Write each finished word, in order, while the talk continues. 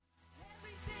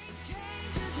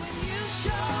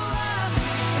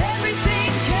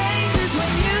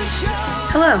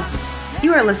Hello,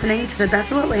 you are listening to the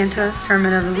Bethel Atlanta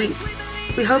Sermon of the Week.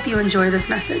 We hope you enjoy this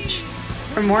message.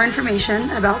 For more information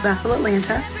about Bethel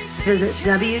Atlanta, visit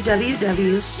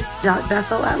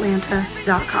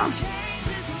www.bethelatlanta.com.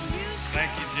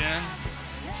 Thank you, Jen.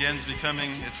 Jen's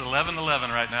becoming, it's 11:11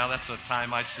 right now. That's a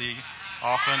time I see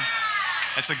often.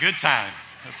 It's a good time.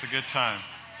 That's a good time.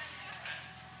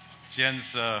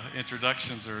 Jen's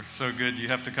introductions are so good, you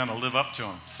have to kind of live up to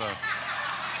them. So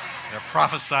they're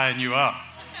prophesying you up.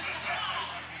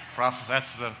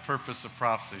 That's the purpose of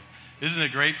prophecy. Isn't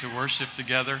it great to worship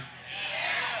together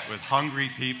with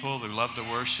hungry people who love to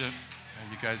worship?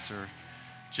 And you guys are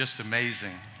just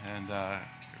amazing. And the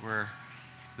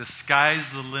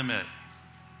sky's the limit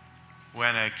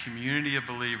when a community of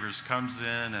believers comes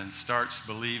in and starts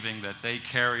believing that they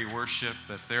carry worship,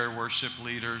 that they're worship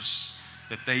leaders,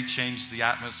 that they change the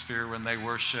atmosphere when they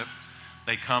worship.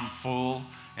 They come full,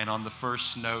 and on the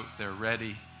first note, they're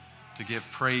ready to give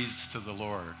praise to the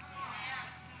Lord.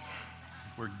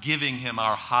 We're giving him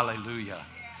our hallelujah.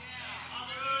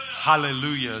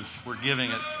 Hallelujahs, we're giving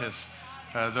it his.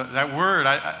 That word,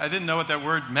 I didn't know what that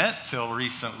word meant till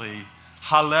recently.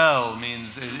 Hallel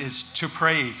means is to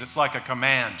praise. It's like a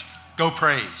command. Go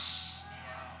praise.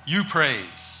 You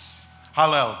praise.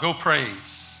 Hallel, go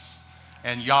praise.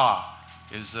 And Yah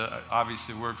is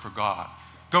obviously a word for God.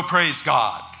 Go praise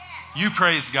God. You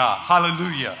praise God.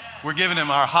 Hallelujah. We're giving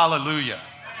him our hallelujah.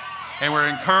 And we're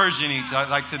encouraging each other.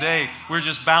 Like today, we're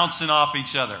just bouncing off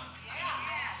each other.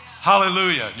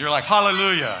 Hallelujah. You're like,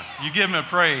 hallelujah. You give him a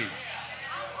praise.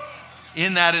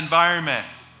 In that environment,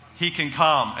 he can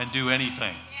come and do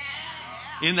anything.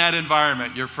 In that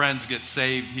environment, your friends get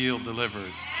saved, healed,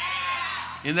 delivered.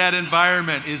 In that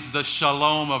environment is the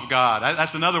shalom of God.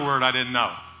 That's another word I didn't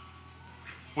know.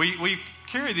 We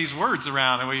carry these words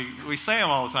around and we say them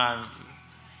all the time.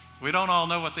 We don't all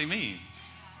know what they mean.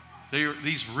 They're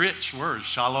these rich words,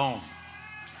 shalom.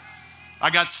 I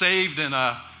got saved in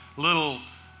a little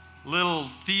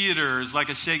theater. It's like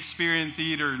a Shakespearean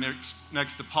theater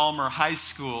next to Palmer High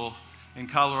School in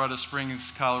Colorado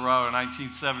Springs, Colorado in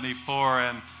 1974.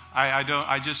 And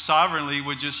I just sovereignly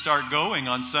would just start going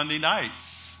on Sunday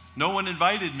nights. No one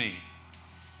invited me.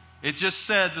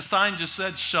 The sign just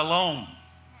said shalom.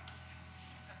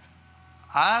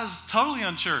 I was totally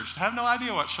unchurched. I have no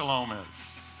idea what shalom is.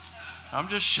 I'm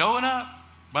just showing up.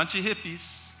 Bunch of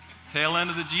hippies. Tail end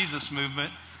of the Jesus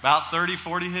movement. About 30,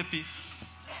 40 hippies.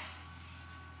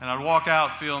 And I'd walk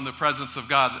out feeling the presence of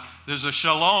God. There's a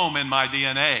shalom in my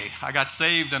DNA. I got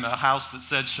saved in a house that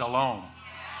said shalom.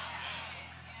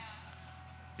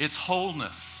 It's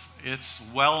wholeness. It's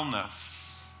wellness.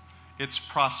 It's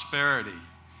prosperity.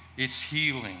 It's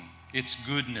healing. It's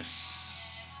goodness.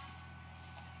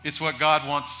 It's what God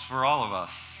wants for all of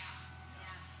us.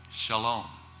 Shalom.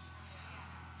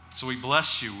 So we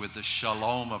bless you with the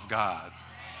shalom of God.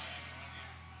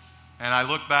 And I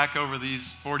look back over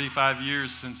these 45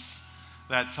 years since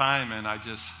that time, and I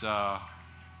just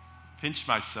pinch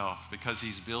myself because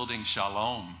he's building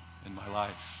shalom in my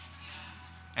life.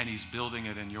 And he's building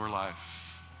it in your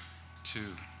life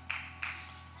too.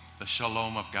 The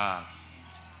shalom of God.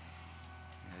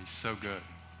 Yeah, he's so good.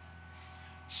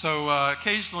 So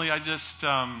occasionally I just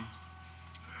want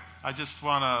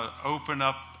to open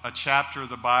up a chapter of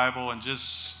the Bible and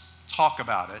just talk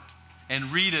about it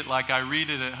and read it like I read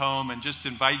it at home and just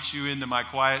invite you into my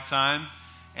quiet time.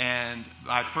 And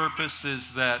my purpose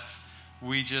is that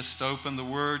we just open the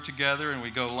Word together and we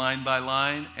go line by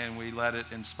line and we let it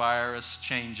inspire us,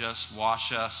 change us,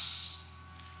 wash us.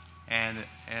 And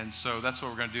so that's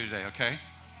what we're going to do today, okay?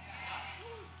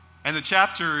 And the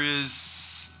chapter is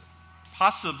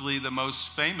possibly the most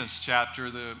famous chapter,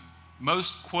 the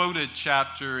most quoted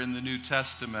chapter in the New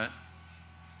Testament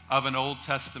of an Old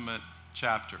Testament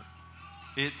chapter.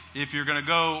 If you're going to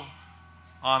go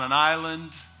on an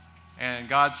island and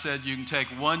God said you can take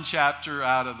one chapter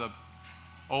out of the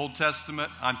Old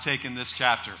Testament, I'm taking this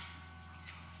chapter.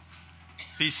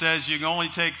 If he says you can only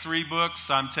take 3 books,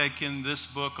 I'm taking this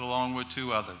book along with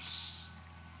 2 others.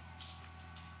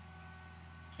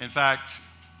 In fact,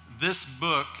 this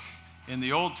book in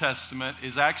the Old Testament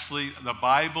is actually the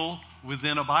Bible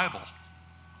within a Bible.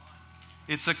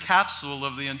 It's a capsule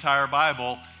of the entire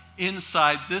Bible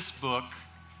inside this book.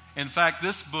 In fact,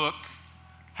 this book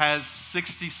has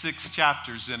 66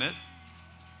 chapters in it.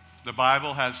 The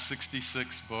Bible has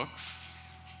 66 books.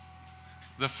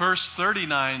 The first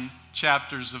 39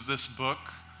 chapters of this book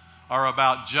are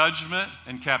about judgment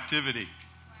and captivity.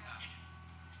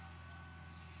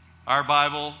 Our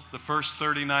Bible, the first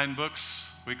 39 books,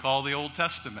 we call the Old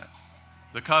Testament,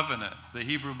 the Covenant, the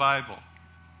Hebrew Bible.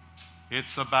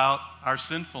 It's about our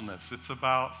sinfulness. It's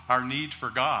about our need for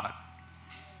God.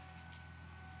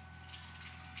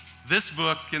 This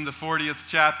book, in the 40th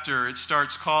chapter, it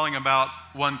starts calling about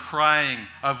one crying,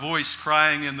 a voice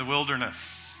crying in the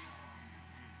wilderness.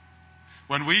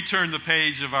 When we turn the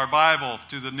page of our Bible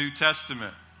to the New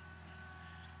Testament,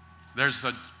 there's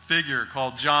a figure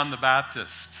called John the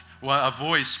Baptist, a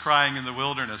voice crying in the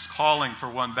wilderness, calling for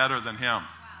one better than him.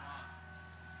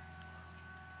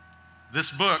 This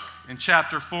book, in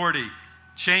chapter 40,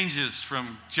 changes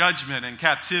from judgment and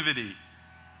captivity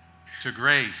to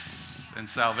grace and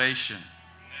salvation.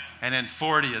 And in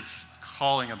 40, it's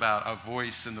calling about a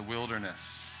voice in the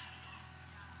wilderness.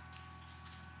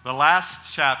 The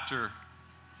last chapter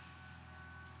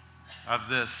of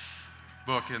this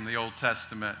book in the Old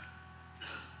Testament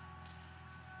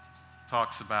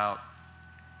talks about,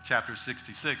 chapter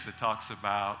 66, it talks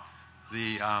about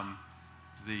the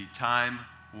time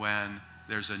when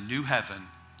there's a new heaven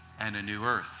and a new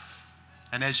earth.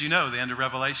 And as you know, the end of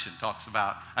Revelation talks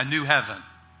about a new heaven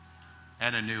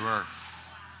and a new earth.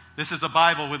 This is a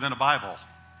Bible within a Bible.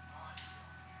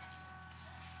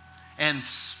 And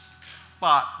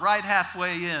spot right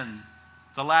halfway in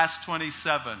the last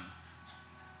 27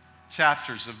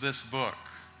 chapters of this book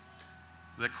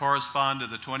that correspond to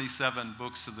the 27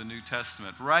 books of the New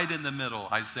Testament, right in the middle,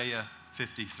 Isaiah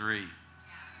 53.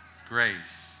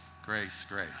 Grace, grace,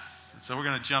 grace. And so we're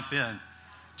going to jump in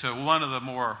to one of the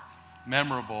more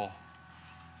memorable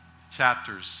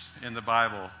chapters in the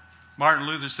Bible. Martin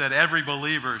Luther said every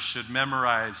believer should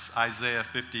memorize Isaiah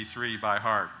 53 by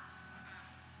heart.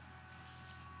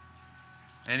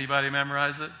 Anybody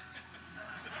memorize it?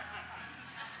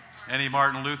 Any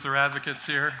Martin Luther advocates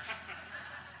here?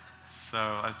 So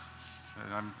I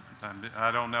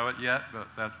don't know it yet, but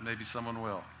that maybe someone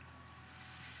will.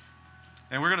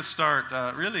 And we're going to start,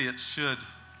 really it should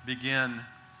begin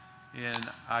in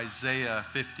Isaiah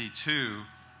 52,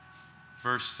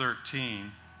 verse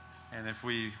 13. And if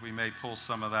we may pull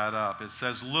some of that up. It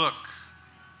says, "Look,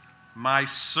 my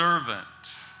servant."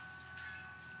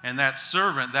 And that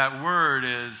servant, that word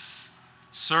is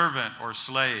servant or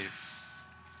slave,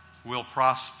 will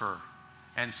prosper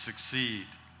and succeed.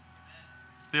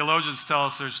 Theologians tell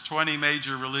us there's 20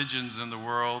 major religions in the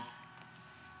world,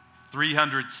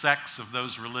 300 sects of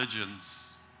those religions,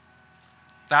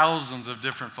 thousands of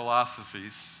different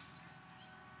philosophies.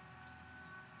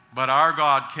 But our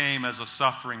God came as a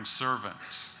suffering servant.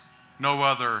 No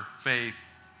other faith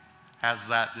has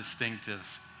that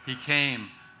distinctive. He came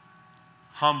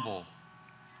humble,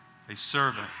 a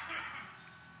servant.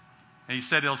 And he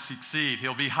said he'll succeed.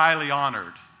 He'll be highly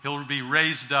honored. He'll be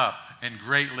raised up and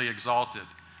greatly exalted.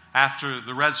 After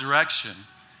the resurrection,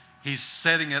 he's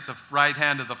sitting at the right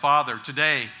hand of the Father.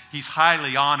 Today, he's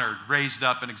highly honored, raised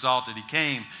up, and exalted. He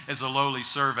came as a lowly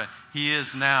servant. He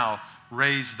is now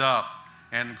raised up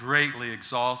and greatly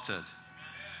exalted.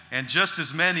 And just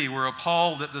as many were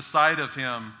appalled at the sight of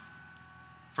him,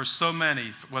 for so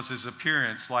many was his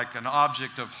appearance like an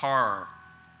object of horror.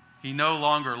 He no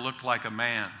longer looked like a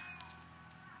man.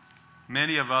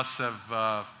 Many of us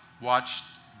have watched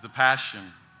The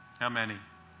Passion. How many?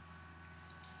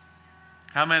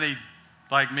 How many,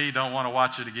 like me, don't want to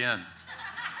watch it again?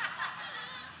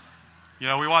 You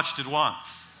know, we watched it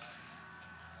once.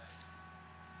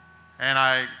 And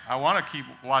I want to keep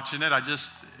watching it.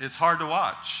 It's hard to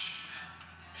watch.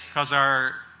 Because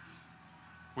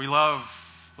we love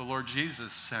the Lord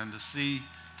Jesus, and to see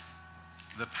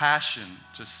the passion,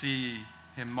 to see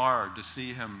him marred, to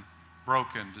see him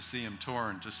broken, to see him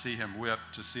torn, to see him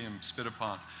whipped, to see him spit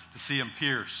upon, to see him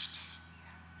pierced.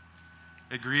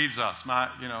 It grieves us. My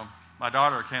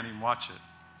daughter can't even watch it.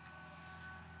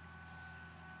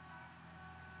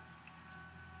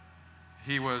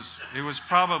 It was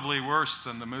probably worse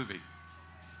than the movie.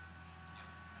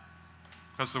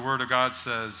 Because the Word of God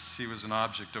says he was an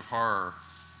object of horror,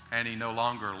 and he no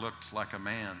longer looked like a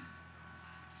man.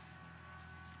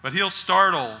 But he'll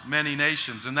startle many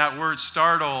nations, and that word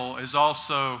startle is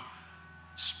also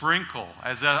sprinkle,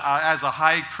 as a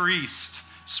high priest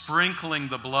sprinkling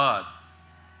the blood.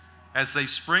 As they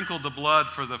sprinkled the blood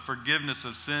for the forgiveness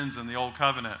of sins in the Old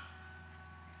Covenant,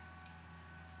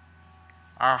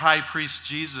 our high priest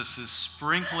Jesus is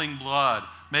sprinkling blood,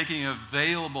 making it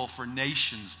available for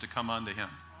nations to come unto him.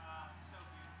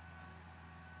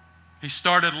 He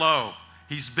started low.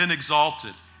 He's been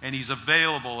exalted, and he's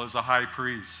available as a high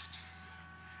priest.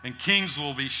 And kings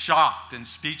will be shocked and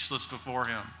speechless before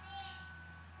him.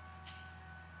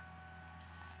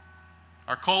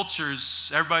 Our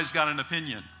cultures, everybody's got an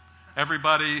opinion.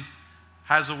 Everybody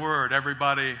has a word.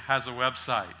 Everybody has a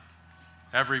website.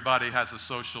 Everybody has a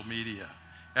social media.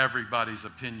 Everybody's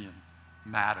opinion.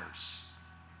 matters.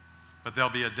 But there'll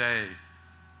be a day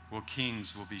where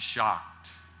kings will be shocked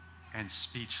and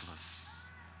speechless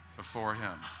before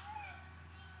him.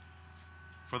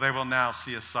 For they will now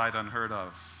see a sight unheard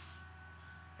of,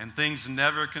 and things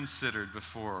never considered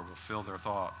before will fill their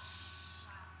thoughts.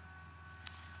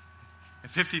 In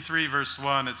 53 verse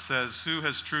 1 it says, "Who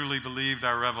has truly believed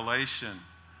our revelation?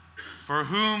 For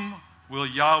whom will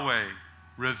Yahweh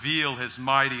reveal his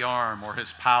mighty arm or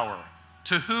his power?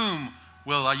 To whom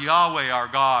will Yahweh our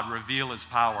God reveal his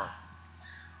power?"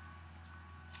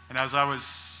 And as I was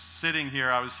sitting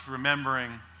here, I was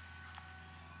remembering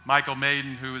Michael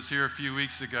Maiden, who was here a few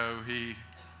weeks ago.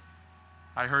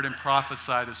 I heard him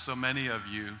prophesy to so many of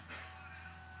you.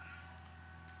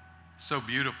 So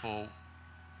beautiful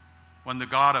when the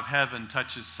God of heaven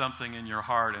touches something in your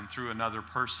heart and through another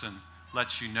person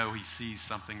lets you know he sees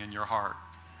something in your heart.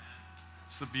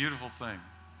 It's a beautiful thing.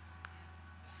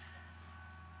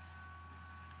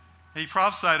 He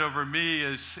prophesied over me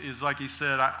is like he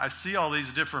said, I see all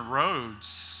these different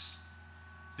roads,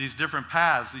 these different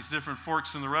paths, these different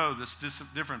forks in the road, this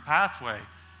different pathway.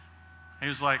 And he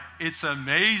was like, it's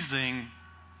amazing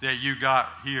that you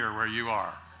got here where you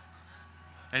are.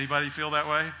 Anybody feel that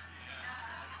way?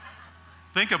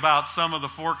 Think about some of the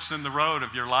forks in the road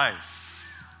of your life.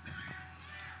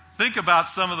 Think about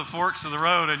some of the forks of the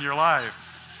road in your life.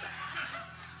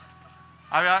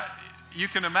 You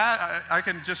can imagine, I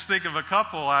can just think of a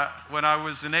couple. When I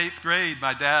was in 8th grade,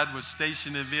 my dad was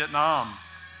stationed in Vietnam.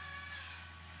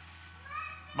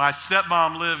 My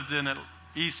stepmom lived in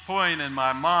East Point, and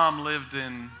my mom lived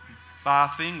in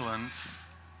Bath, England.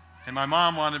 And my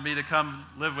mom wanted me to come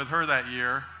live with her that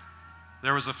year.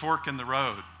 There was a fork in the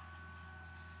road.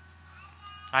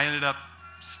 I ended up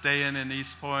staying in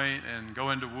East Point and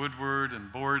going to Woodward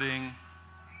and boarding.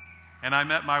 And I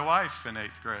met my wife in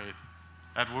 8th grade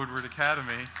at Woodward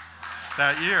Academy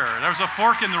that year. There was a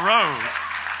fork in the road.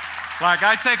 Like,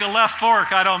 I take a left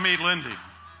fork, I don't meet Lindy.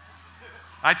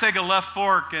 I take a left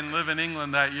fork and live in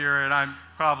England that year, and I'm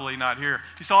probably not here.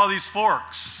 You saw all these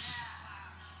forks.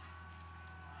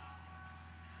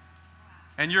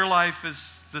 And your life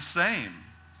is the same.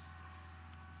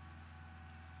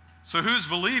 So who's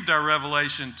believed our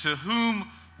revelation? To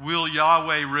whom will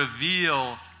Yahweh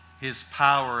reveal his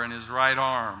power and his right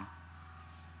arm?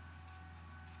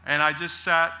 And I just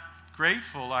sat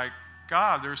grateful, like,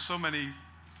 God, there's so many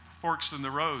forks in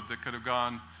the road that could have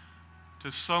gone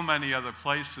to so many other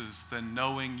places than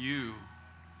knowing you,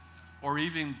 or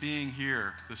even being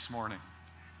here this morning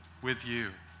with you,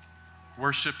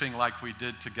 worshiping like we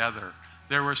did together.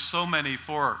 There were so many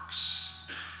forks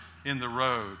in the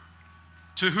road.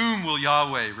 To whom will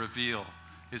Yahweh reveal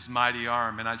his mighty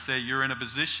arm? And I say you're in a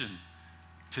position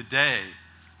today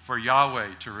for Yahweh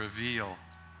to reveal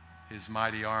his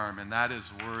mighty arm, and that is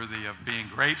worthy of being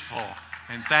grateful.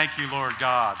 And thank you, Lord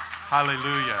God.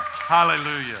 Hallelujah.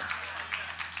 Hallelujah.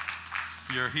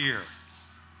 You're here.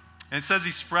 And it says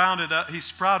he sprouted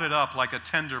up like a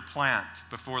tender plant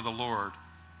before the Lord,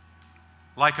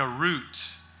 like a root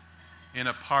in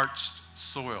a parched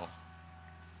soil.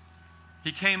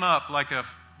 He came up like have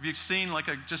you seen like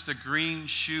just a green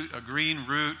shoot, a green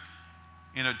root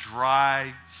in a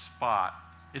dry spot?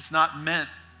 It's not meant,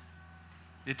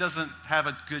 it doesn't have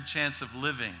a good chance of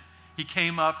living. He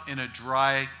came up in a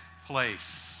dry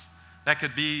place. That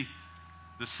could be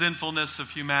the sinfulness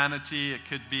of humanity. It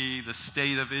could be the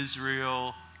state of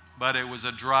Israel. But it was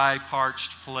a dry,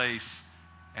 parched place,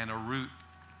 and a root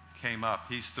came up.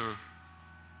 He's the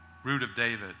root of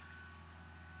David.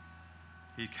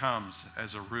 He comes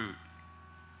as a root.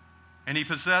 And he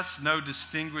possessed no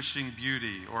distinguishing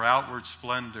beauty or outward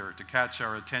splendor to catch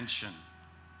our attention.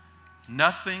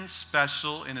 Nothing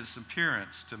special in his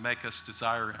appearance to make us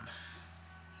desire him.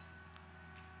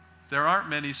 There aren't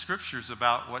many scriptures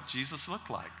about what Jesus looked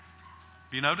like.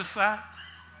 Have you noticed that?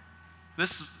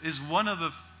 This is one of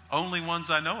the only ones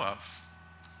I know of.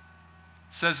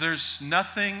 It says there's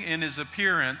nothing in his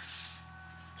appearance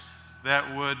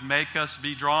that would make us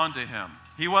be drawn to him.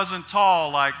 He wasn't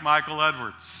tall like Michael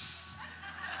Edwards.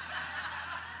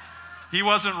 He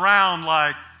wasn't round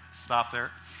like, stop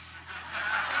there.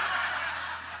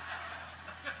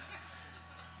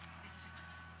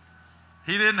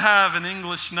 He didn't have an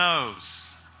English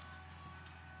nose.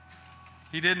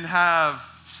 He didn't have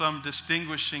some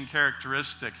distinguishing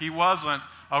characteristic. He wasn't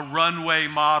a runway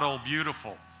model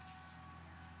beautiful.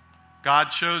 God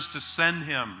chose to send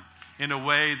him in a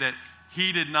way that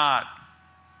he did not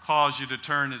cause you to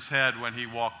turn his head when he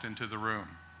walked into the room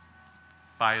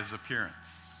by his appearance.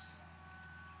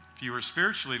 If you were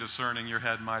spiritually discerning, your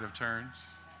head might have turned.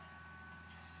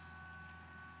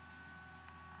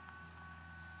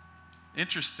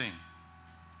 Interesting.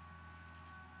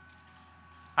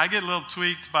 I get a little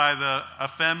tweaked by the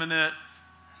effeminate,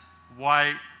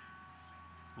 white,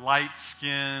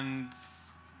 light-skinned,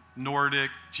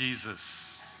 Nordic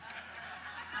Jesus.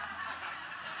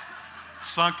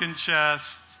 Sunken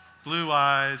chest, blue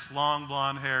eyes, long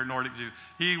blonde hair, Nordic Jew.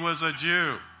 He was a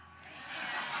Jew,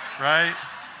 right?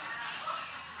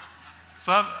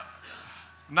 Some,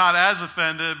 not as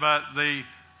offended, but the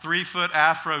 3-foot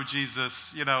Afro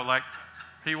Jesus, you know, like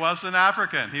he wasn't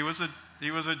African. He was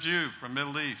a Jew from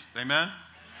Middle East. Amen?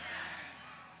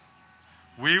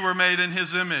 We were made in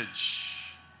his image.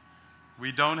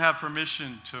 We don't have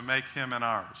permission to make him in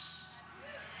ours.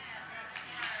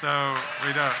 So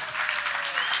we don't.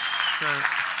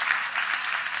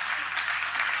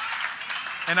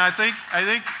 And I think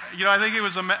it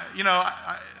was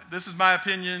this is my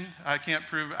opinion. I can't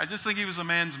prove it. I just think he was a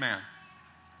man's man.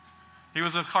 He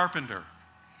was a carpenter.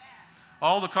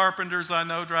 All the carpenters I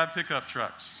know drive pickup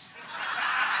trucks.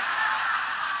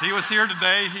 He was here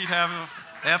today. He'd have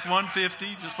a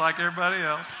F-150 just like everybody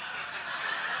else.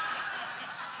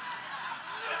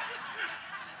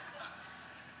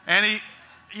 And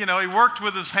he worked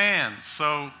with his hands,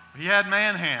 so he had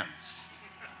man hands.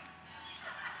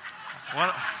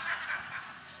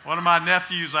 One of my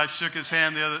nephews, I shook his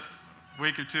hand the other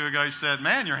week or two ago. He said,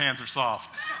 "Man, your hands are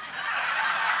soft."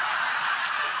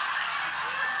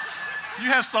 You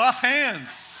have soft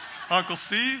hands, Uncle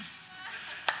Steve.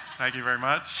 Thank you very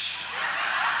much.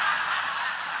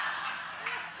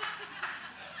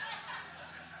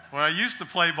 When I used to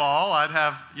play ball, I'd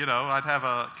have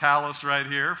a callus right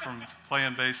here from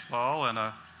playing baseball and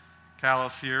a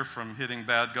callus here from hitting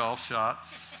bad golf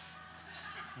shots.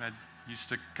 And I used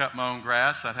to cut my own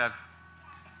grass. I'd have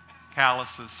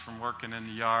calluses from working in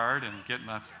the yard and getting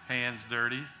my hands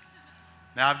dirty.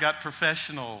 Now I've got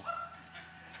professional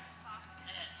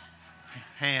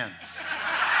hands.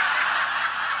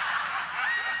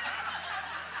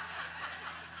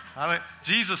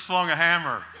 Jesus swung a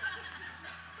hammer.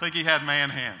 I think he had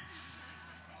man hands.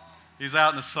 He was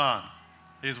out in the sun.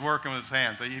 He was working with his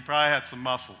hands. He probably had some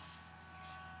muscles.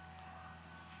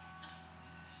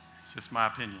 It's just my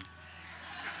opinion.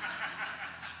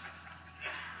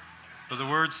 But the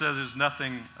word says there's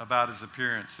nothing about his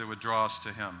appearance that would draw us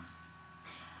to him.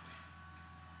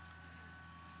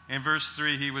 In verse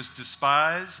 3, he was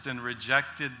despised and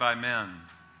rejected by men,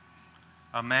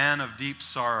 a man of deep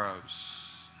sorrows,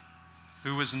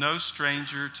 who was no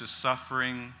stranger to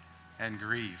suffering and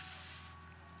grief.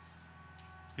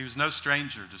 He was no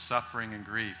stranger to suffering and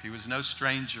grief. He was no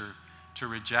stranger to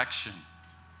rejection.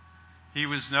 He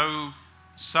was no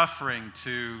suffering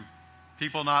to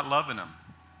people not loving him.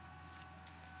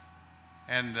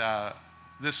 And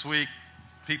this week,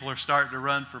 people are starting to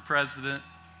run for president.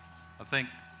 I think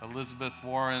Elizabeth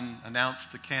Warren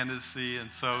announced a candidacy,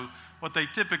 and so what they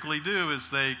typically do is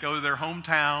they go to their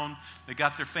hometown, they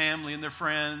got their family and their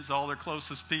friends, all their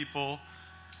closest people,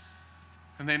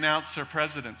 and they announce their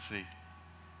presidency.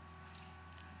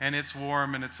 And it's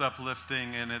warm and it's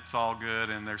uplifting and it's all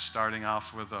good, and they're starting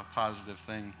off with a positive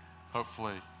thing,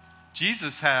 hopefully.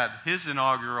 Jesus had his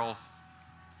inaugural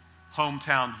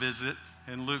hometown visit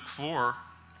in Luke 4.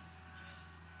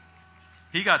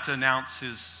 He got to announce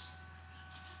his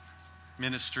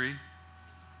ministry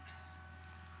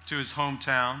to his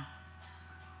hometown.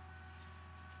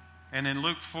 And in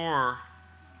Luke 4,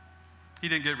 he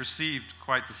didn't get received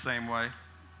quite the same way.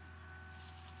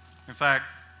 In fact,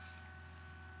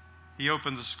 he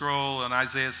opened the scroll in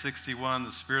Isaiah 61,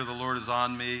 "The Spirit of the Lord is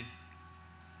on me."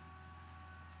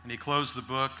 And he closed the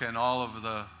book, and all of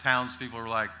the townspeople were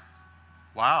like,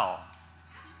 "Wow,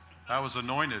 that was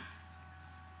anointed.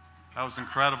 That was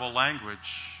incredible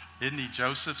language. Isn't he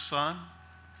Joseph's son?"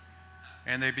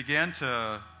 And they began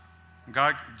to,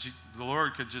 the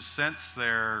Lord could just sense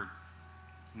their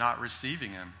not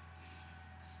receiving him.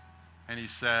 And he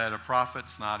said, a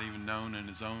prophet's not even known in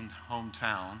his own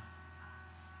hometown.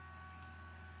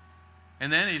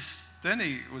 And then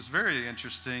he was very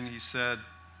interesting. He said,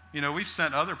 we've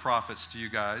sent other prophets to you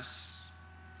guys.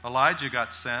 Elijah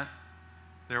got sent.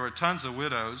 There were tons of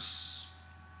widows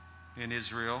in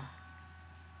Israel.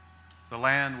 The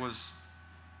land was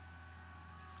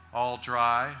all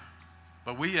dry,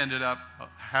 but we ended up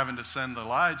having to send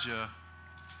Elijah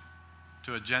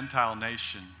to a Gentile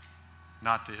nation,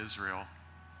 not to Israel.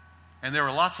 And there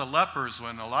were lots of lepers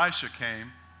when Elisha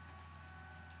came,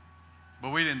 but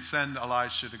we didn't send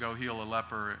Elisha to go heal a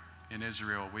leper in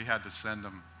Israel. We had to send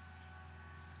him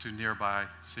to nearby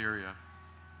Syria.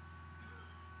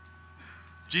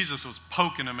 Jesus was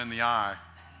poking him in the eye.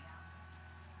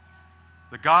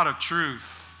 The God of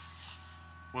truth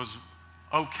was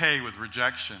okay with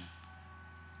rejection.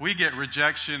 We get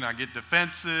rejection, I get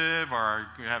defensive, or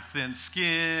we have thin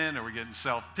skin, or we're getting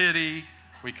self-pity.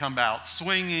 We come out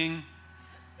swinging.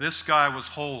 This guy was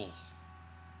whole.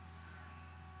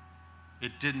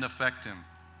 It didn't affect him.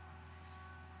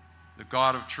 The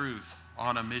God of truth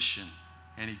on a mission.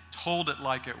 And he told it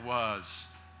like it was,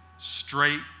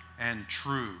 straight and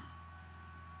true.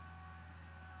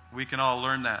 We can all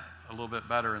learn that a little bit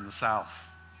better in the South.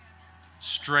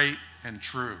 Straight and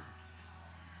true.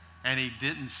 And he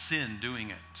didn't sin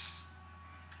doing it.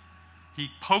 He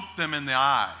poked them in the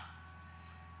eye.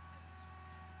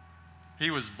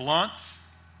 He was blunt.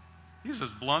 He was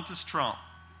as blunt as Trump.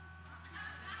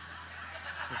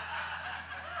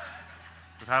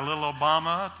 We've had a little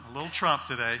Obama, a little Trump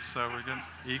today, so we're getting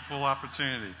equal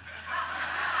opportunity.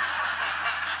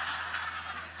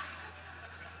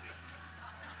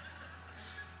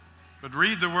 But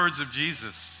read the words of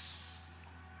Jesus.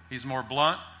 He's more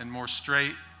blunt and more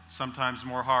straight, sometimes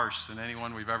more harsh than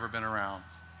anyone we've ever been around.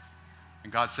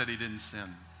 And God said he didn't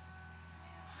sin.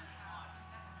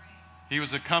 He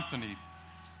was accompanied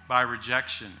by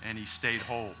rejection, and he stayed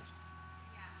whole.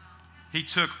 He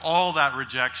took all that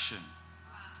rejection,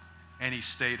 and he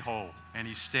stayed whole, and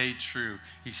he stayed true.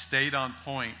 He stayed on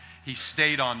point. He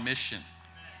stayed on mission.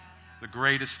 The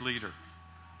greatest leader.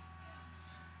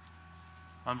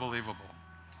 Unbelievable.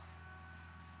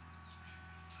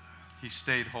 He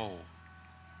stayed whole.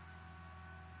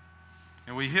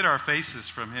 And we hid our faces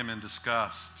from him in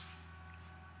disgust.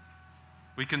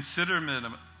 We considered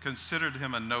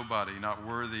him a nobody, not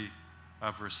worthy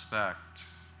of respect.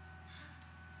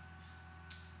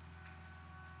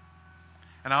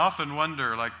 And I often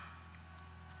wonder, like,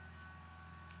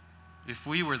 if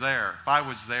we were there, if I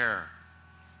was there,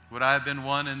 would I have been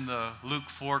one in the Luke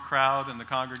 4 crowd in the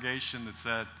congregation that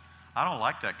said, I don't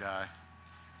like that guy?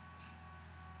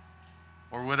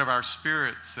 Or would our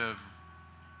spirits have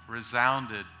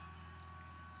resounded?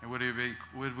 And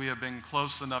would we have been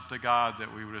close enough to God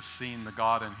that we would have seen the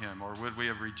God in him? Or would we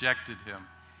have rejected him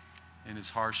in his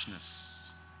harshness,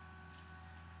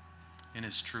 in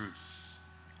his truth?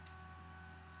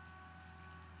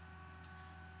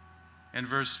 In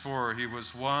verse 4, he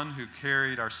was one who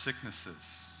carried our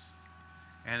sicknesses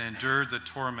and endured the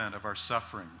torment of our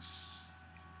sufferings.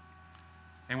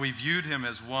 And we viewed him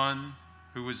as one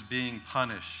who was being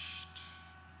punished.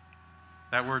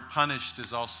 That word punished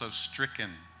is also stricken.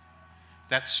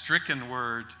 That stricken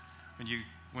word,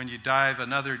 when you dive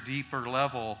another deeper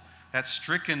level, that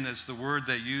stricken is the word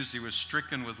they use. He was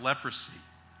stricken with leprosy.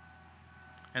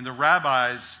 And the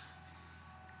rabbis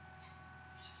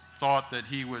thought that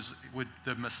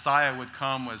the Messiah would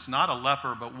come as not a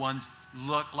leper, but one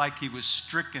looked like he was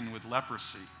stricken with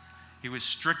leprosy. He was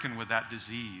stricken with that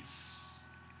disease.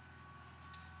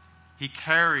 He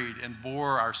carried and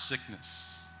bore our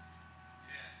sickness.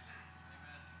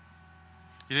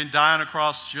 He didn't die on a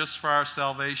cross just for our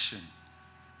salvation.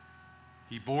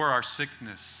 He bore our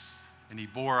sickness and he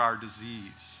bore our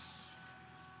disease.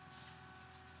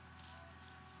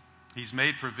 He's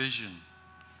made provision.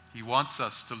 He wants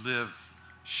us to live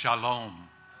shalom,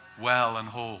 well and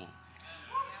whole.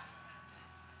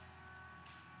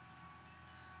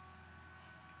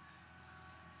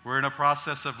 We're in a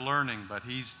process of learning, but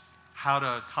he's how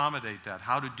to accommodate that,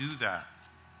 how to do that.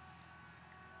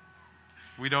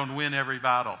 We don't win every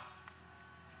battle,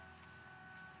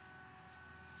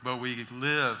 but we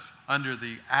live under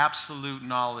the absolute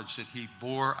knowledge that he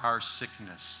bore our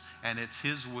sickness, and it's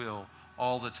his will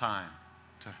all the time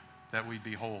that we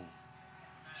be whole.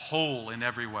 Whole in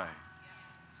every way.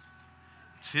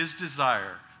 It's his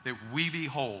desire that we be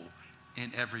whole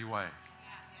in every way.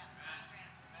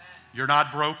 You're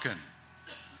not broken.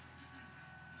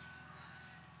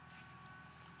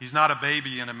 He's not a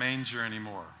baby in a manger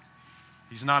anymore.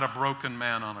 He's not a broken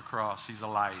man on a cross. He's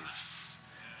alive.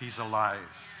 He's alive.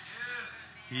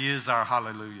 He is our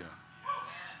hallelujah.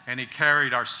 And he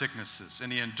carried our sicknesses,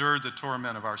 and he endured the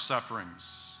torment of our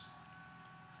sufferings.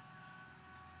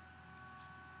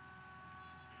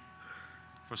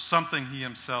 For something he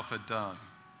himself had done.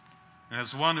 And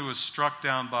as one who was struck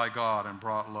down by God and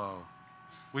brought low.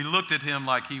 We looked at him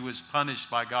like he was punished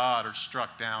by God or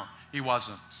struck down. He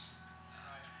wasn't.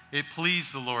 It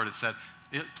pleased the Lord, it said.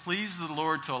 It pleased the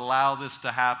Lord to allow this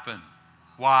to happen.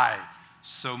 Why?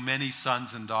 So many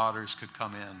sons and daughters could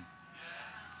come in.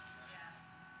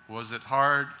 Was it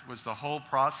hard? Was the whole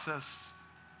process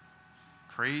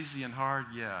crazy and hard?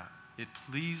 Yeah. It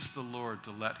pleased the Lord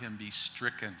to let him be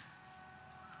stricken.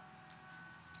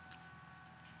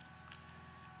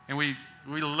 And we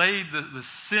laid the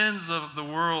sins of the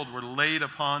world were laid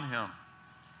upon him.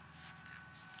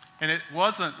 And it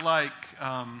wasn't like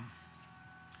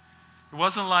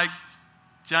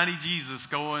Johnny Jesus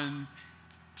going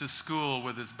to school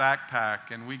with his backpack,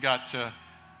 and we got to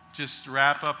just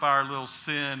wrap up our little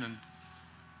sin and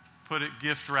put it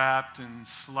gift wrapped and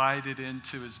slide it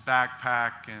into his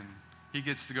backpack, and he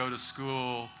gets to go to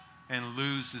school and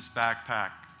lose his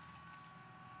backpack.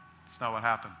 That's not what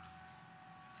happened.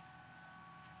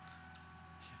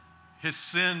 His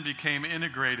sin became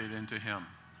integrated into him.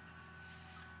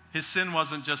 His sin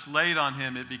wasn't just laid on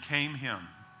him, it became him.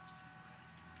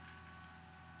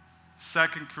 2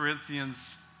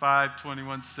 Corinthians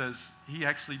 5:21 says he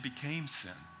actually became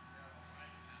sin.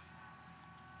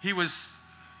 He was,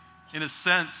 in a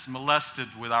sense, molested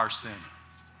with our sin.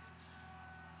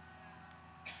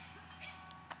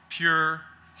 Pure,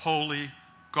 holy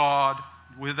God,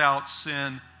 without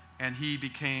sin, and he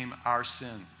became our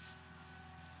sin.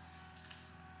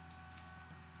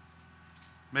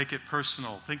 Make it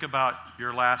personal. Think about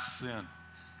your last sin.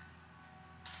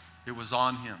 It was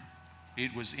on him.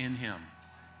 It was in him.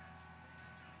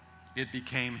 It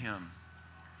became him.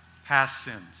 Past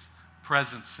sins,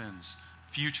 present sins,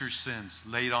 future sins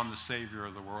laid on the Savior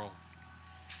of the world.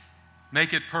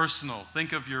 Make it personal.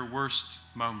 Think of your worst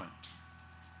moment.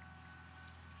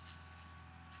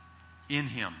 In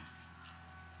him,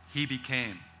 he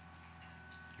became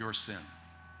your sin,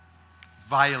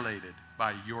 violated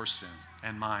by your sin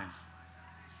and mine.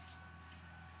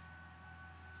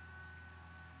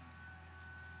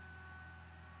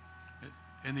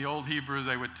 In the old Hebrew,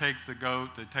 they would take the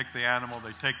goat, they'd take the animal,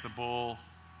 they'd take the bull,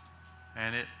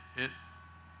 and it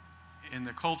in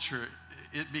the culture,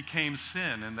 it became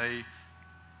sin, and they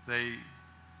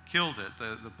killed it.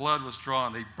 The blood was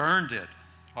drawn. They burned it.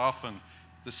 Often,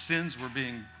 the sins were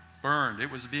being burned. It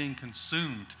was being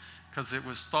consumed because it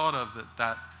was thought of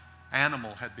that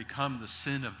animal had become the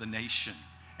sin of the nation,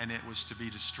 and it was to be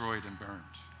destroyed and burned.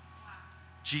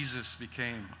 Jesus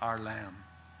became our lamb,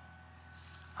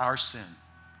 our sin.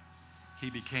 He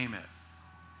became it.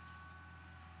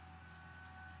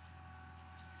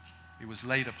 It was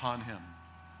laid upon him.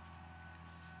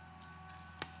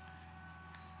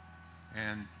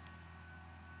 And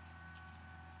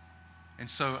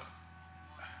so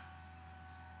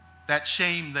that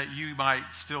shame that you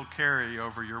might still carry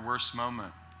over your worst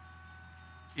moment,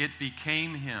 it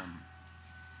became him.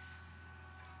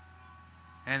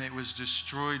 And it was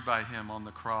destroyed by him on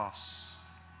the cross.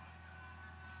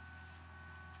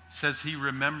 It says he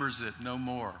remembers it no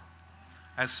more,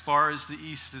 as far as the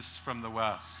east is from the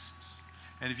west.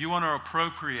 And if you want to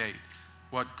appropriate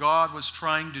what God was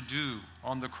trying to do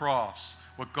on the cross,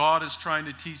 what God is trying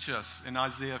to teach us in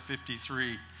Isaiah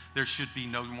 53, there should be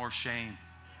no more shame.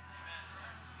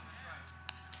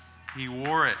 He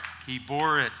wore it. He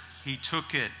bore it. He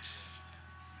took it.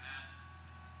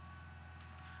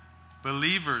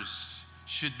 Believers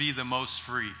should be the most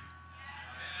free.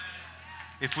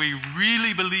 If we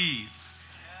really believe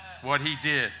what he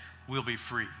did, we'll be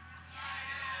free.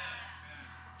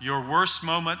 Your worst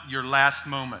moment, your last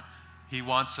moment, he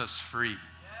wants us free.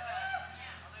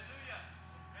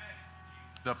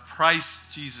 The price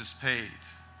Jesus paid,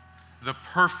 the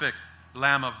perfect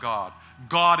Lamb of God,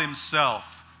 God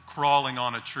himself crawling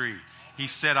on a tree. He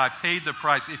said, I paid the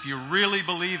price. If you really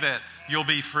believe it, you'll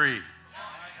be free.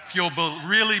 If you'll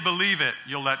really believe it,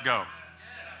 you'll let go.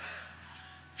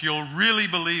 If you'll really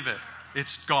believe it,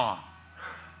 it's gone.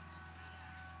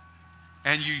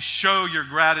 And you show your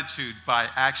gratitude by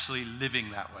actually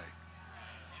living that way.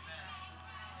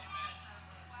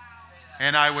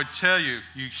 And I would tell you,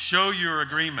 you show your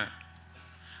agreement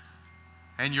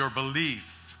and your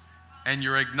belief and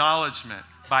your acknowledgement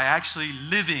by actually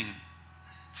living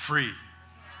free.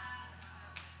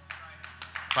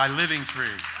 By living free.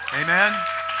 Amen?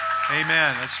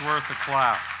 Amen. That's worth a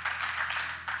clap.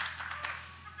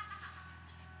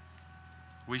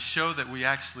 We show that we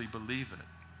actually believe it.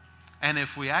 And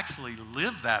if we actually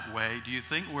live that way, do you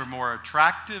think we're more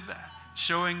attractive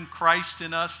showing Christ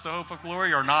in us, the hope of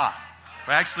glory, or not?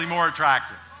 We're actually more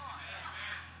attractive.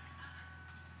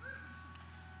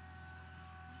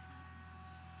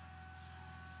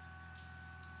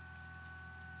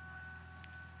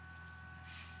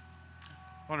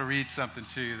 I want to read something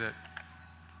to you that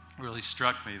really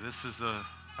struck me.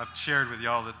 I've shared with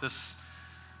y'all that this,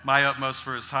 my utmost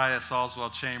for his highest,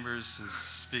 Oswald Chambers,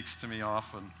 speaks to me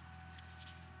often.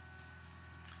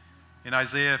 In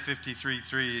Isaiah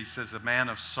 53:3, he says, a man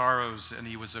of sorrows, and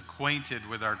he was acquainted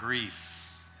with our grief.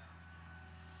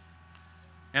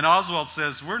 And Oswald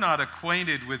says, we're not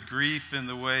acquainted with grief in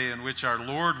the way in which our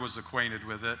Lord was acquainted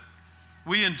with it.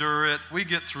 We endure it. We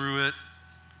get through it.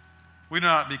 We do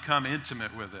not become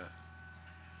intimate with it.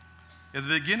 At the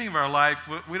beginning of our life,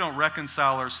 we don't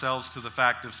reconcile ourselves to the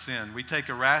fact of sin. We take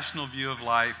a rational view of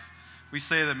life. We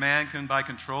say that man can, by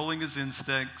controlling his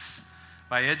instincts,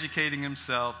 by educating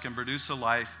himself, can produce a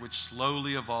life which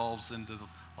slowly evolves into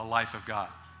a life of God.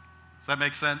 Does that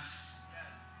make sense?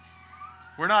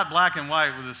 We're not black and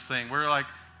white with this thing. We're like,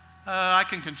 I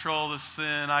can control this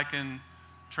sin. I can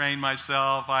train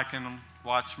myself. I can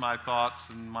watch my thoughts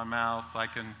and my mouth. I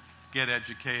can get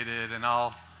educated, and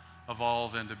I'll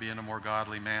evolve into being a more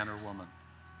godly man or woman.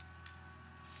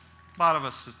 A lot of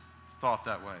us have thought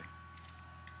that way.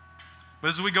 But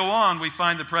as we go on, we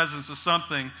find the presence of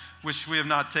something which we have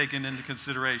not taken into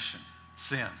consideration: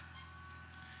 sin.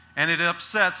 And it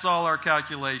upsets all our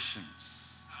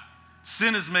calculations.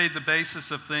 Sin has made the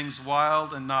basis of things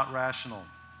wild and not rational.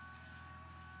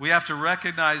 We have to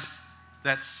recognize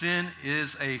that sin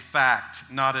is a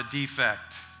fact, not a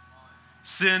defect.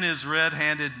 Sin is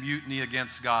red-handed mutiny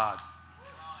against God.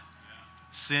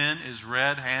 Sin is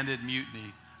red-handed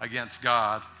mutiny against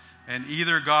God. And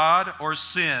either God or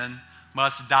sin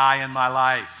must die in my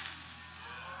life.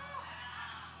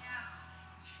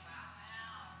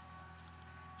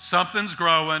 Something's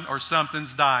growing or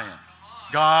something's dying.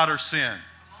 God or sin.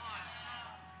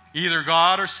 Either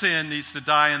God or sin needs to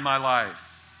die in my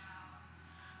life.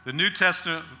 The New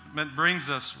Testament brings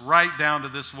us right down to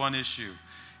this one issue.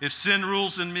 If sin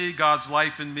rules in me, God's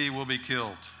life in me will be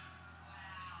killed.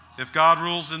 If God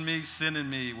rules in me, sin in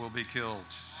me will be killed.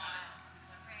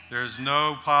 There is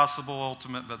no possible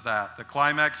ultimate but that. The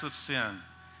climax of sin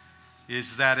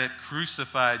is that it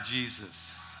crucified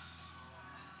Jesus.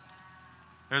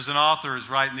 There's an author who's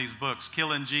writing these books,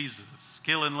 Killing Jesus,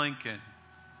 Killing Lincoln.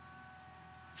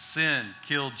 Sin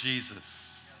killed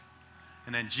Jesus.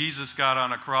 And then Jesus got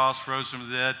on a cross, rose from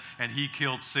the dead, and he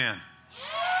killed sin.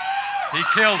 He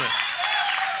killed it.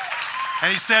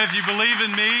 And he said, if you believe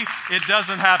in me, it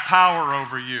doesn't have power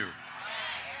over you.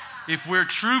 If we're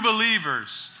true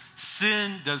believers,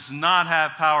 sin does not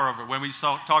have power over it. When we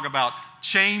talk about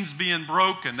chains being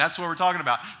broken, that's what we're talking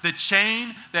about. The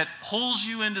chain that pulls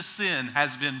you into sin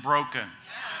has been broken.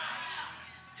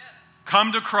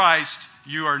 Come to Christ,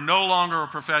 you are no longer a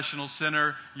professional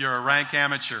sinner, you're a rank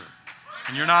amateur.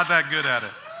 And you're not that good at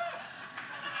it.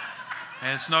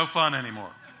 And it's no fun anymore.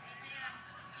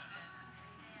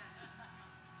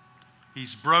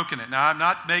 He's broken it. Now, I'm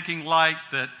not making light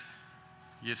that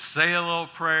you say a little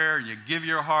prayer, you give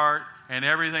your heart, and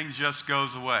everything just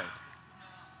goes away.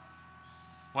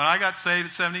 When I got saved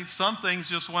at 17, some things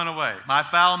just went away. My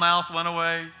foul mouth went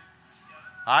away.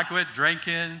 I quit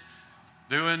drinking,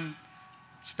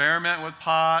 experimenting with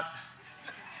pot.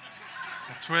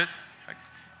 I quit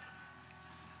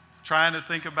trying to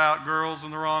think about girls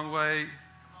in the wrong way.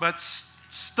 But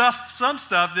some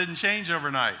stuff didn't change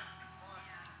overnight.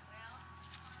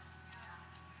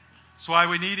 That's why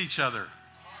we need each other.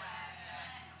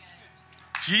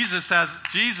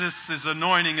 Jesus'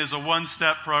 anointing is a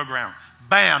one-step program.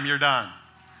 Bam, you're done.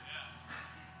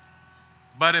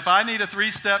 But if I need a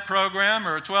 3-step program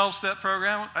or a 12-step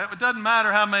program, it doesn't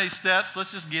matter how many steps,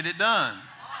 let's just get it done.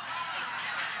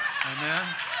 Amen?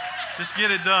 Just get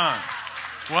it done.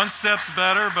 One step's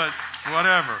better, but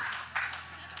whatever.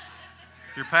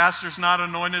 If your pastor's not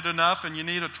anointed enough and you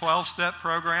need a 12-step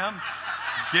program,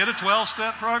 get a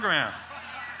 12-step program.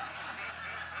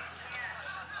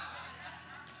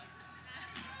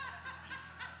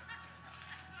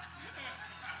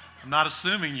 I'm not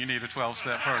assuming you need a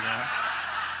 12-step program.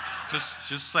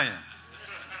 Just saying.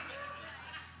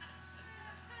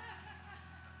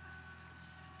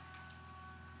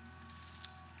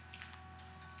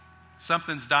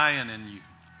 Something's dying in you.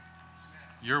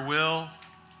 Your will,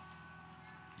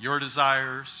 your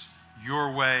desires,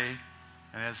 your way,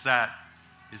 and as that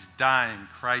is dying,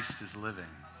 Christ is living.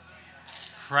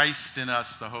 Christ in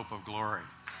us, the hope of glory.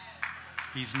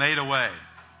 He's made a way.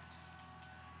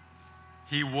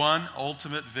 He won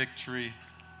ultimate victory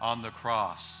on the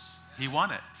cross. He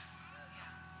won it.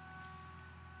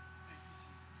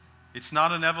 It's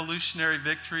not an evolutionary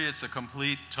victory, it's a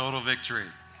complete, total victory.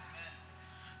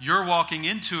 You're walking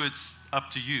into it's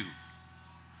up to you.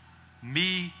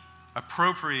 Me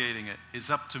appropriating it is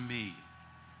up to me.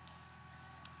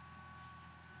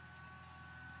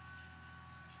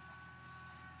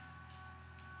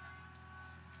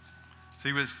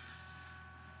 See,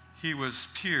 he was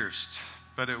pierced,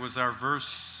 but it was our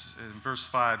verse in verse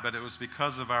 5, but it was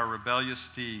because of our rebellious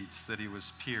deeds that he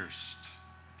was pierced.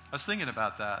 I was thinking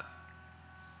about that.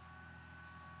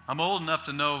 I'm old enough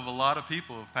to know of a lot of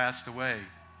people who have passed away.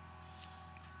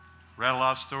 Read a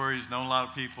lot of stories, known a lot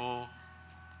of people.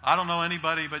 I don't know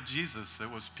anybody but Jesus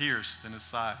that was pierced in his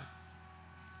side.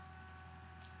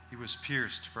 He was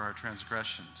pierced for our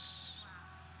transgressions.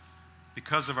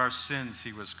 Because of our sins,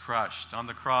 he was crushed. On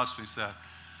the cross, we said,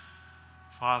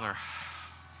 Father,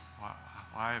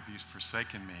 why have you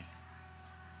forsaken me?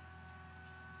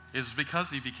 It was because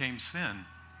he became sin,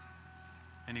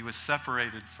 and he was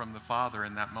separated from the Father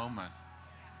in that moment.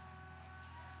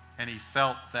 And he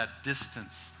felt that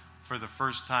distance for the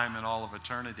first time in all of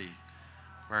eternity,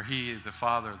 where he, the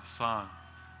Father, the Son,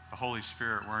 the Holy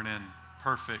Spirit weren't in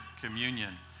perfect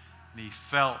communion. And he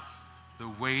felt the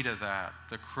weight of that,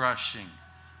 the crushing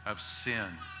of sin.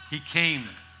 He came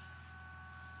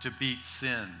to beat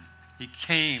sin. He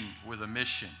came with a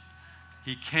mission.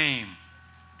 He came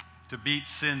to beat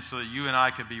sin so that you and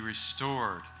I could be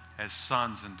restored as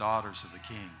sons and daughters of the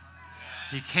King.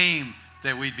 He came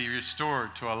that we'd be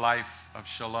restored to a life of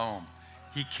shalom.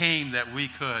 He came that we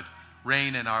could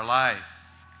reign in our life,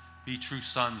 be true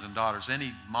sons and daughters.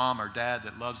 Any mom or dad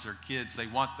that loves their kids, they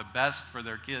want the best for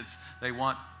their kids. They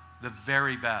want the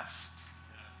very best.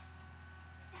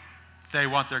 They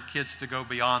want their kids to go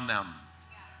beyond them.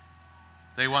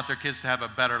 They want their kids to have a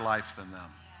better life than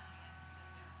them.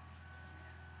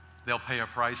 They'll pay a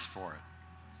price for it.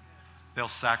 They'll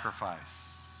sacrifice.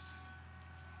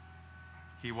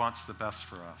 He wants the best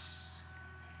for us.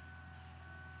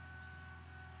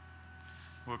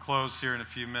 We'll close here in a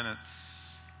few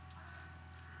minutes.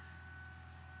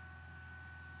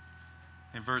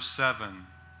 In verse 7,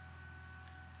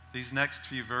 these next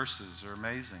few verses are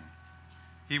amazing.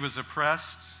 He was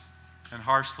oppressed and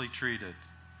harshly treated,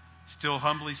 still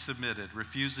humbly submitted,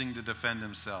 refusing to defend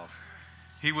himself.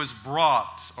 He was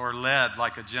brought or led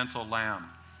like a gentle lamb.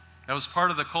 That was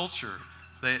part of the culture.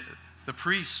 The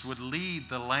priests would lead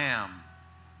the lamb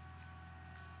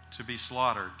to be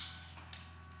slaughtered.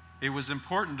 It was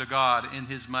important to God in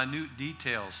his minute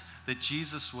details that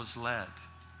Jesus was led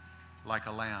like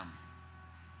a lamb.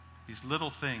 These little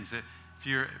things.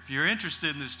 If you're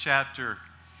interested in this chapter,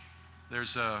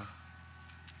 there's a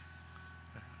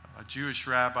Jewish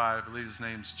rabbi, I believe his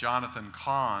name's Jonathan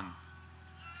Cahn.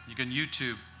 You can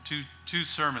YouTube two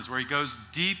sermons where he goes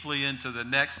deeply into the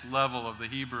next level of the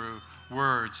Hebrew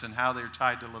words and how they're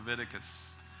tied to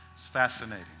Leviticus. It's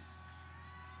fascinating.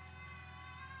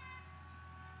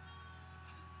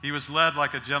 He was led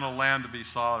like a gentle lamb to be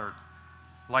slaughtered,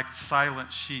 like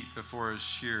silent sheep before his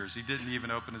shears. He didn't even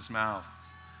open his mouth.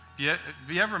 Have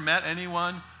you ever met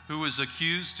anyone who was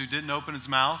accused who didn't open his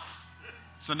mouth?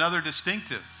 It's another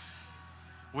distinctive.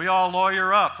 We all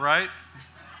lawyer up, right?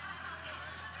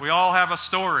 We all have a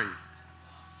story.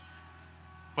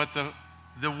 But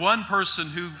the one person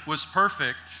who was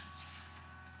perfect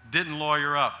didn't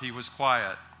lawyer up. He was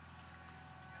quiet.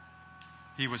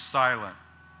 He was silent.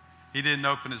 He didn't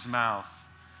open his mouth.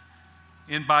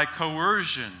 And by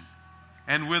coercion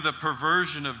and with a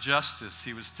perversion of justice,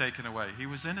 he was taken away. He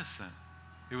was innocent.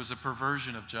 It was a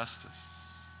perversion of justice.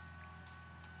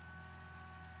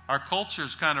 Our culture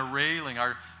is kind of railing.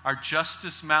 Our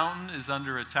justice mountain is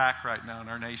under attack right now in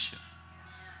our nation.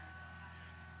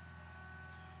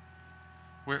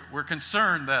 We're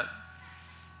concerned that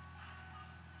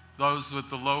those with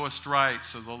the lowest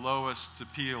rights or the lowest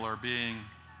appeal are being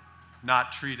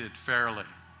not treated fairly.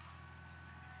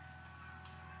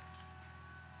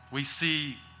 We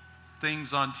see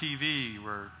things on TV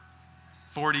where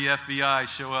 40 FBI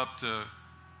show up to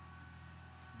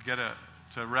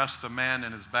arrest a man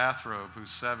in his bathrobe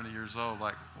who's 70 years old.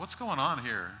 Like, what's going on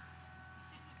here?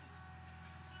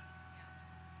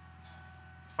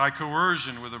 By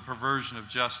coercion with a perversion of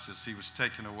justice, he was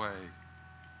taken away.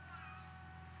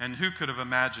 And who could have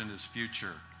imagined his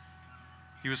future?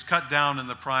 He was cut down in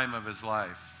the prime of his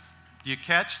life. Do you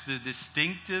catch the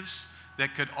distinctives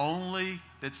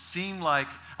that seemed like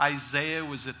Isaiah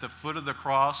was at the foot of the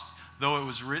cross, though it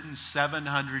was written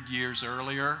 700 years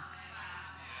earlier?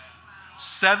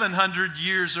 700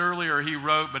 years earlier he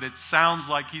wrote, but it sounds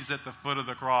like he's at the foot of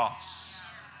the cross.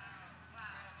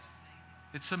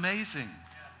 It's amazing.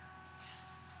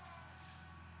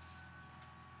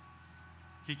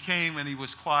 He came and he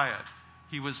was quiet.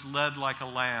 He was led like a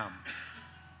lamb.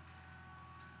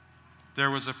 There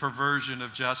was a perversion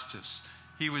of justice.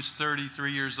 He was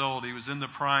 33 years old. He was in the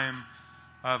prime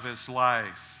of his life.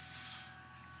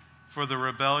 For the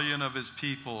rebellion of his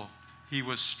people, he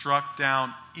was struck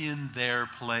down in their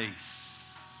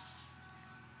place.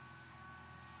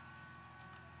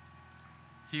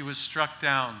 He was struck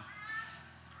down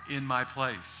in my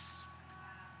place.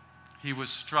 He was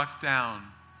struck down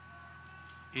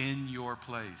in your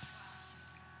place.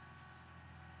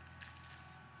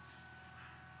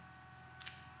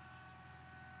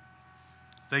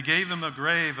 They gave him a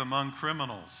grave among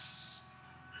criminals.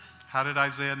 How did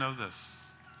Isaiah know this?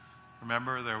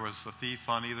 Remember, there was a thief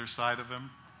on either side of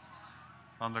him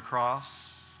on the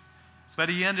cross. But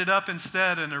he ended up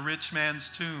instead in a rich man's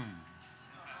tomb.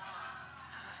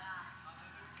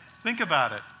 Think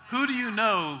about it. Who do you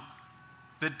know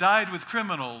that died with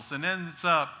criminals and ends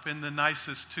up in the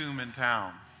nicest tomb in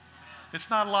town? It's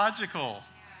not logical.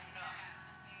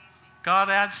 God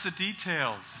adds the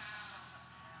details.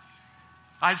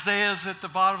 Isaiah's at the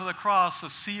bottom of the cross, a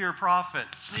seer prophet,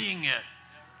 seeing it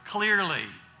clearly.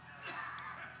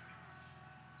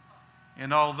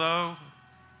 And although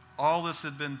all this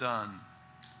had been done,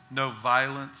 no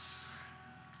violence,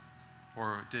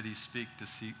 or did he speak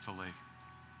deceitfully?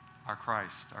 Our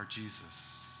Christ, our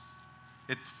Jesus.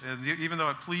 Even though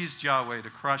it pleased Yahweh to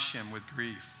crush him with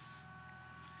grief,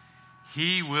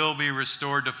 he will be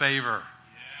restored to favor.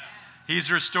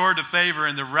 He's restored to favor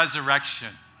in the resurrection.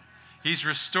 He's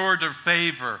restored to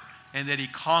favor in that he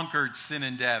conquered sin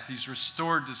and death. He's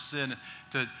restored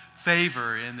to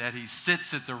favor in that he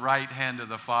sits at the right hand of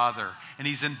the Father. And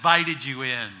he's invited you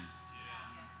in.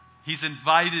 He's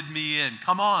invited me in.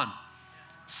 Come on.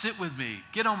 Sit with me.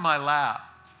 Get on my lap.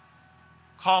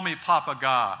 Call me Papa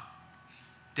God.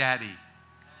 Daddy.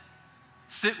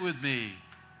 Sit with me.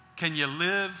 Can you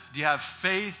live? Do you have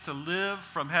faith to live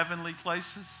from heavenly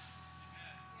places?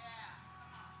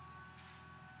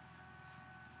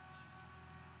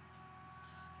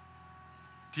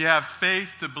 Do you have faith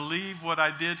to believe what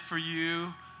I did for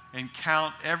you and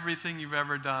count everything you've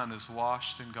ever done as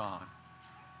washed and gone?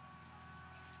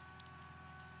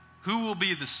 Who will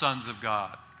be the sons of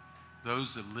God?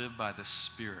 Those that live by the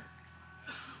Spirit.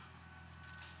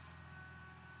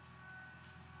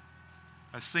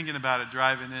 I was thinking about it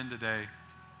driving in today.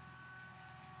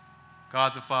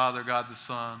 God the Father, God the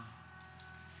Son,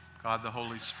 God the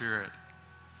Holy Spirit.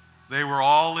 They were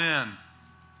all in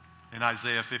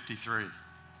Isaiah 53.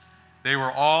 They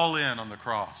were all in on the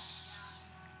cross.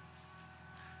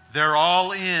 They're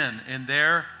all in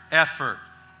their effort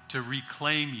to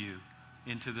reclaim you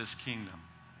into this kingdom,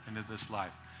 into this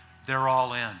life. They're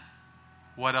all in.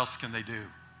 What else can they do?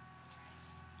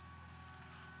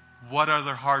 What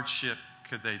other hardship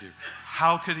could they do?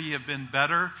 How could he have been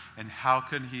better, and how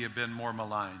could he have been more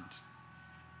maligned?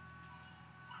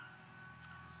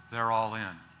 They're all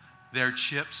in. Their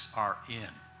chips are in.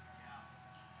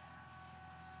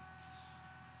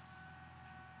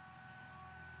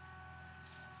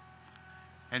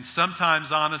 And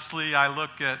sometimes, honestly, I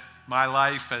look at my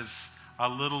life as a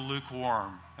little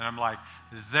lukewarm. And I'm like,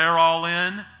 they're all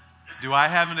in. Do I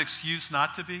have an excuse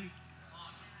not to be?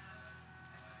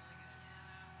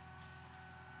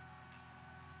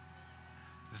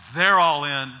 They're all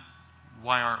in.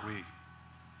 Why aren't we?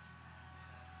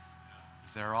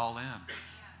 They're all in.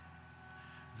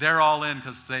 They're all in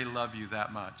because they love you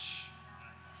that much.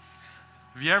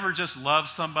 Have you ever just loved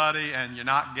somebody and you're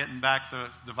not getting back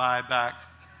the vibe back?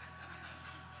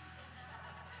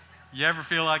 You ever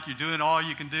feel like you're doing all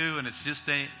you can do and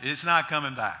it's not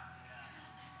coming back?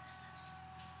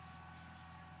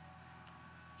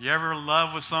 You ever in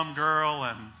love with some girl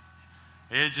and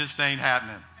it just ain't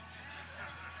happening?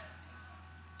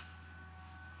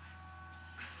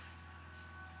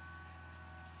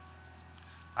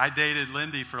 I dated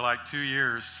Lindy for like 2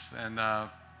 years, and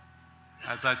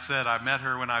as I said, I met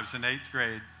her when I was in 8th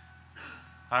grade.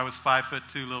 I was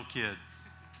 5'2" little kid.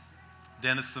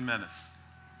 Dennis the Menace.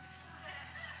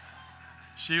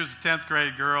 She was a 10th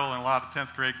grade girl, and a lot of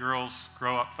 10th grade girls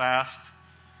grow up fast.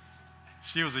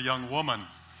 She was a young woman.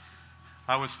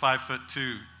 I was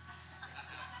 5'2",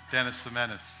 Dennis the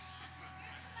Menace.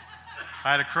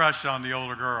 I had a crush on the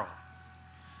older girl.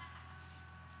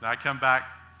 I come back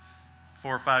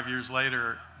 4 or 5 years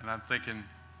later, and I'm thinking,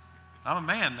 I'm a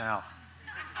man now.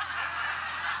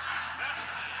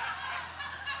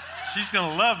 She's going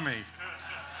to love me.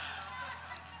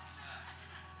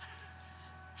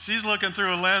 She's looking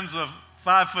through a lens of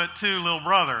 5'2" little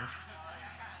brother.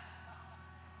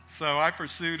 So I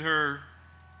pursued her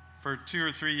for 2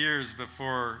 or 3 years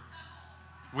before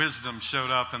wisdom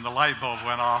showed up and the light bulb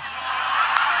went off.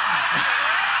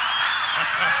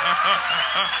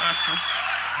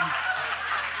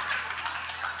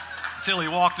 Until he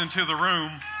walked into the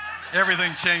room,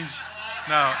 everything changed.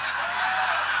 No.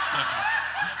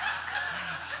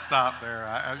 Stop there.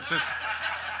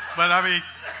 But I mean,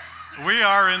 we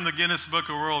are in the Guinness Book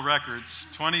of World Records,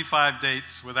 25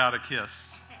 dates without a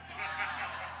kiss.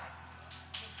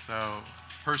 So,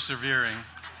 persevering.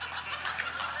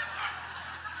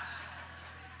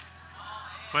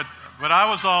 But I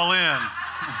was all in,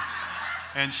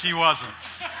 and she wasn't.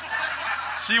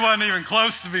 She wasn't even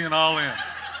close to being all in.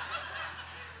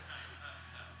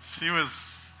 She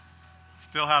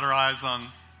still had her eyes on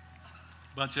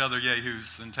Bunch of other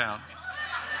yahoos in town.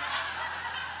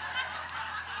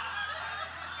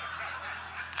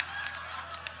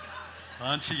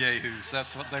 Bunch of yahoos,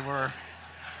 that's what they were.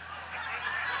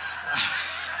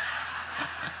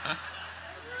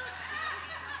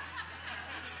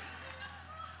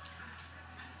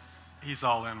 He's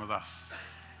all in with us.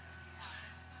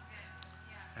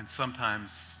 And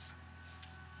sometimes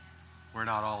we're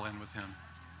not all in with him.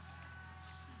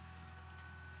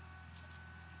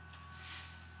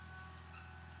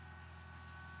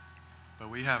 But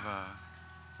we have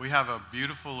a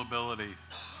beautiful ability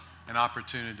and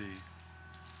opportunity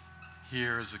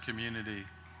here as a community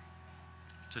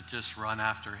to just run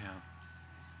after him,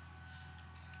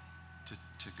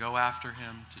 to go after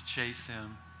him, to chase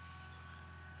him,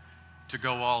 to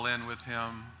go all in with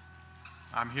him.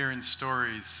 I'm hearing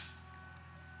stories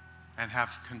and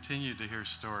have continued to hear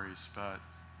stories, but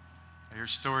I hear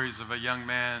stories of a young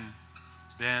man,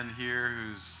 Ben here,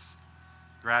 who's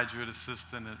graduate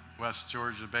assistant at West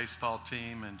Georgia baseball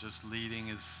team and just leading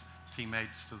his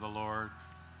teammates to the Lord.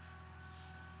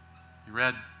 He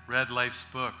read Leif's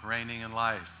book, Reigning in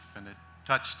Life, and it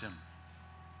touched him.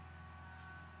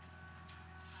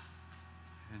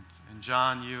 And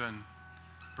John, you and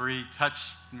Bree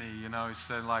touched me, you know. He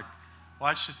said, like,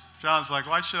 John's like,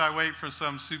 why should I wait for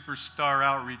some superstar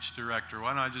outreach director? Why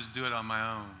don't I just do it on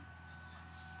my own?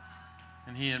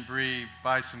 And he and Bree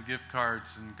buy some gift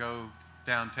cards and go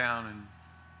downtown and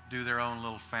do their own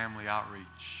little family outreach.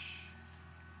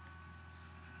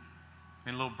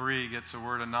 And little Bree gets a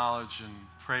word of knowledge and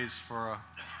prays for a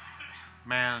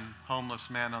man,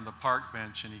 homeless man on the park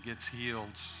bench, and he gets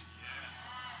healed.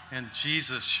 And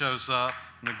Jesus shows up,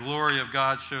 and the glory of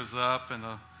God shows up, and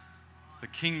the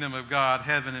kingdom of God,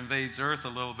 heaven invades earth a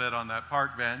little bit on that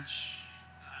park bench.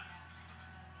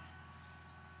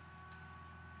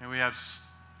 And we have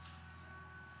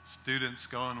students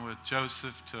going with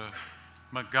Joseph to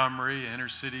Montgomery, inner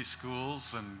city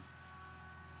schools, and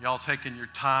y'all taking your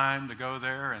time to go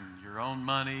there and your own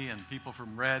money, and people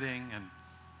from Reading and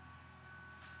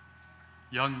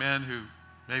young men who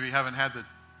maybe haven't had the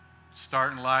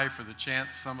start in life or the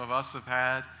chance some of us have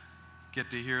had get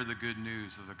to hear the good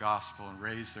news of the gospel and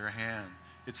raise their hand.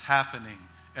 It's happening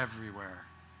everywhere.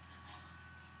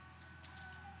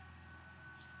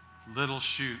 Little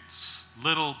shoots,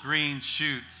 little green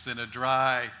shoots in a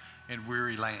dry and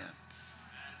weary land.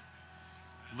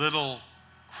 Little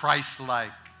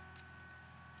Christ-like,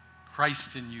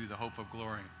 Christ in you, the hope of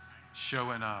glory,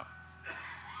 showing up.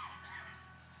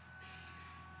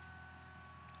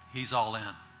 He's all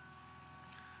in.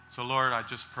 So Lord, I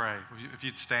just pray, if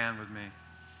you'd stand with me.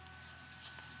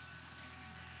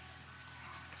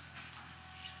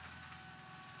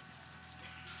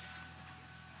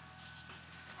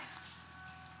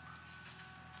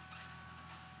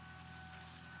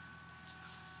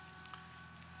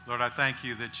 Lord, I thank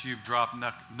you that you've dropped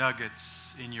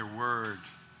nuggets in your word,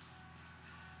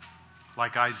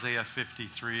 like Isaiah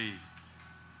 53,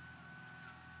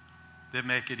 that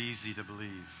make it easy to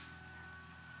believe.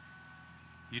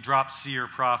 You drop seer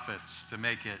prophets to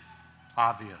make it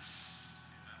obvious.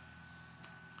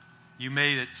 You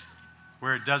made it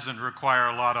where it doesn't require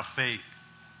a lot of faith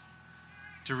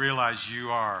to realize you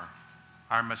are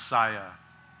our Messiah,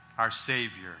 our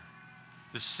Savior,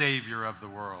 the Savior of the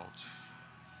world.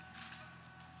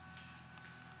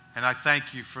 And I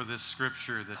thank you for this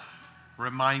scripture that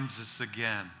reminds us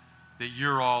again that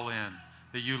you're all in,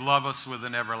 that you love us with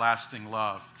an everlasting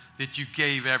love, that you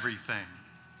gave everything.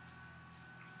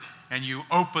 And you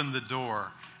opened the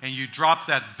door, and you dropped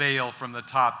that veil from the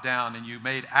top down, and you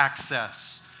made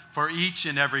access for each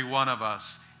and every one of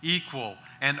us, equal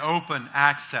and open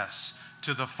access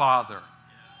to the Father,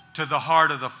 to the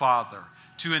heart of the Father,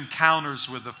 to encounters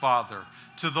with the Father,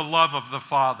 to the love of the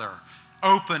Father.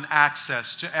 Open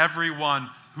access to everyone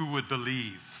who would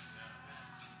believe.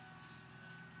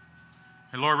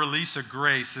 And Lord, release a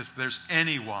grace if there's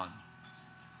anyone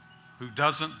who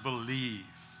doesn't believe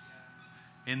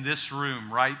in this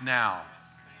room right now,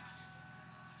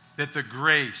 that the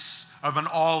grace of an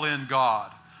all-in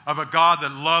God, of a God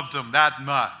that loved them that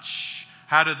much.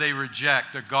 How do they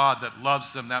reject a God that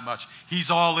loves them that much?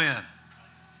 He's all in.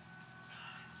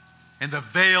 And the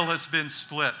veil has been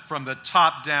split from the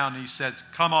top down. He said,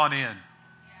 come on in.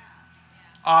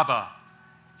 Abba,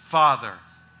 Father,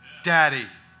 Daddy.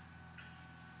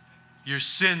 Your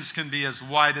sins can be as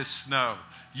white as snow.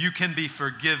 You can be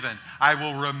forgiven. I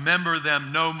will remember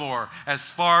them no more. As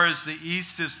far as the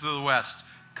east is to the west,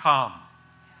 come.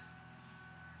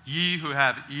 Ye who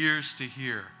have ears to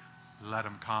hear, let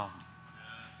them come.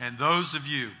 And those of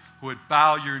you who would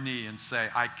bow your knee and say,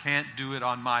 I can't do it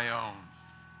on my own,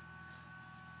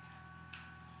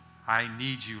 I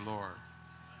need you, Lord.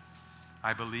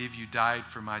 I believe you died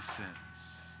for my sins.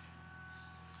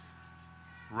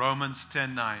 Romans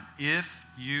 10:9. If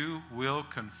you will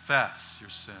confess your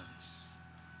sins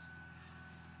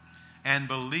and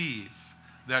believe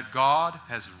that God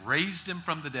has raised him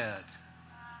from the dead,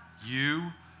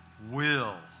 you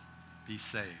will be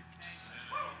saved.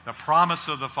 The promise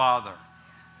of the Father.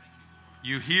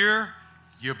 You hear,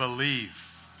 you believe.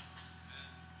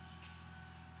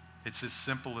 It's as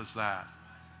simple as that,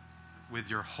 with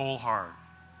your whole heart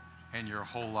and your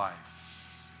whole life.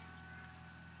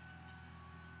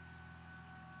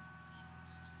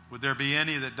 Would there be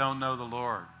any that don't know the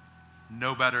Lord?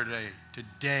 No better day.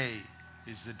 Today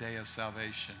is the day of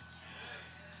salvation.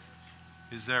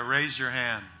 Is there? Raise your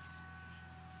hand.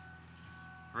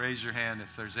 Raise your hand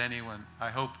if there's anyone. I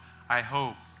hope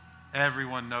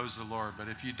everyone knows the Lord, but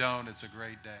if you don't, it's a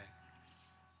great day.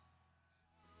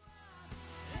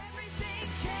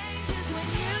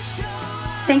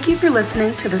 Thank you for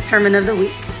listening to the Sermon of the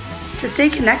Week. To stay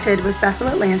connected with Bethel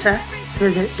Atlanta,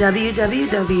 visit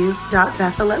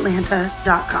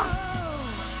www.bethelatlanta.com.